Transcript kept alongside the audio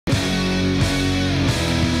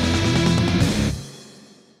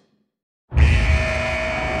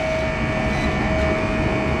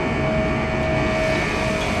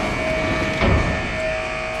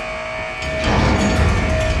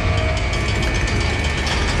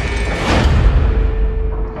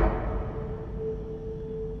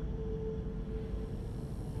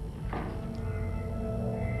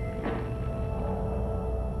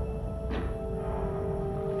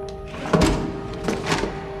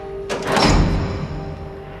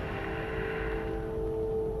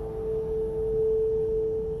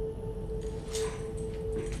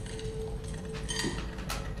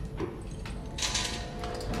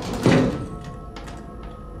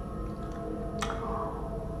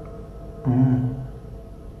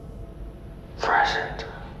Present.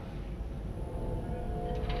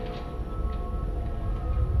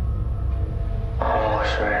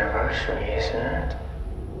 Almost our anniversary, isn't it?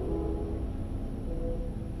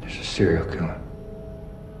 There's a serial killer.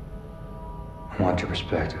 I want your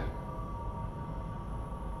perspective.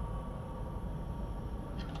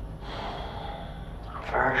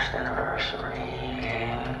 First anniversary,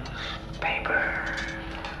 games, paper.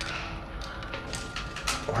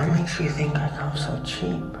 What makes you think I come so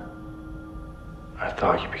cheap? I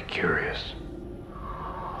thought you'd be curious.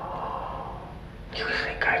 You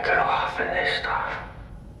think I could offer this stuff?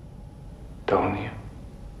 Don't you?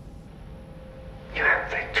 You have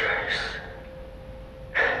pictures.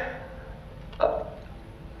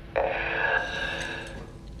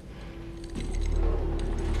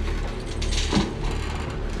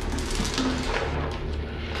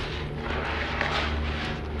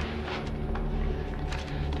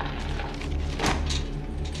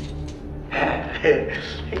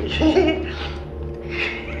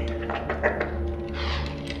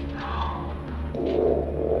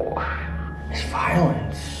 It's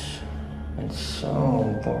violence. It's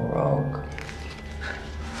so baroque.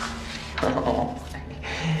 Oh,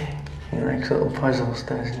 he likes little puzzles,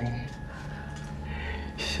 doesn't he?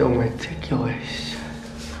 So meticulous.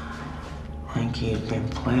 Like he's been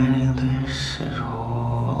planning this his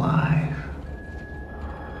whole life.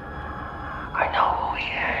 I know who he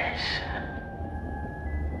is.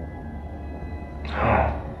 Oh.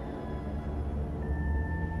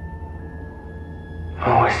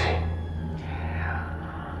 Who is he?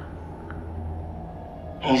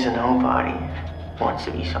 He's a nobody. Wants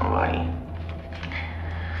to be somebody.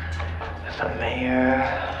 The mayor,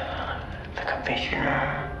 the commissioner.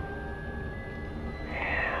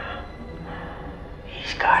 Yeah.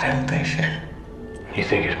 He's got ambition. You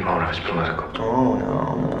think his motive is political? Oh,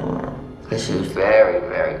 no. This is very,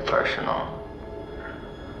 very personal.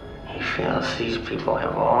 He feels these people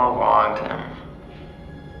have all wronged him.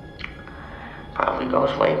 Probably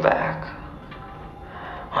goes way back.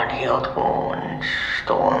 Unhealed wounds,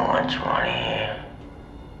 stolen lunch money.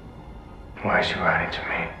 Why is he writing to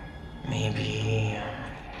me? Maybe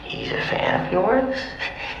he's a fan of yours?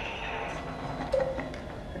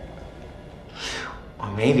 Or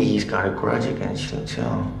maybe he's got a grudge against you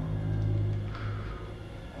too.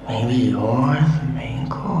 Maybe you're the main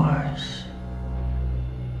course.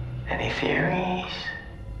 Any theories?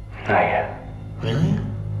 Not yet. Really?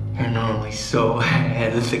 You're normally so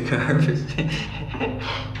ahead of the curve.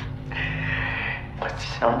 But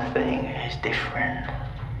something is different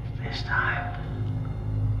this time.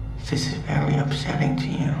 This is very upsetting to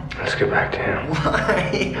you. Let's get back to him.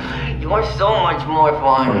 Why? You're so much more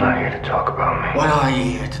fun. I'm not here to talk about me. What are you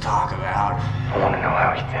here to talk about? I want to know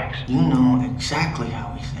how he thinks. You know exactly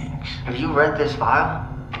how he thinks. Have you read this file?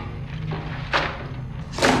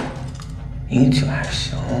 You two have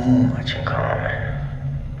so much in common.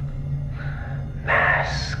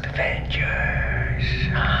 Masked Avengers.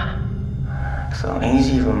 So he's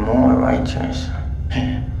even more righteous.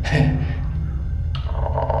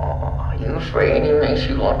 Oh, are you afraid he makes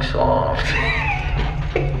you look soft?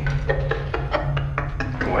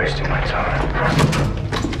 You're wasting my time.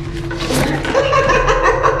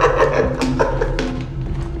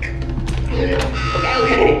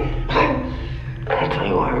 Okay. I'll tell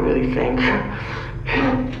you what I really think.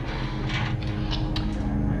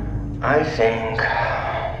 I think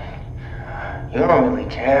you don't really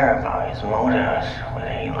care about his motives,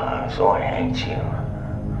 whether he loves or hates you.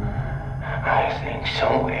 I think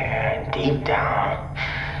somewhere deep down,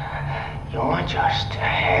 you're just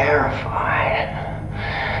terrified.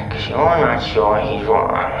 'Cause you're not sure he's wrong,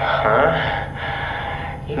 huh?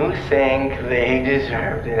 You think they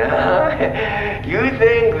deserved it, huh? You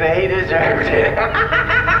think they deserved it.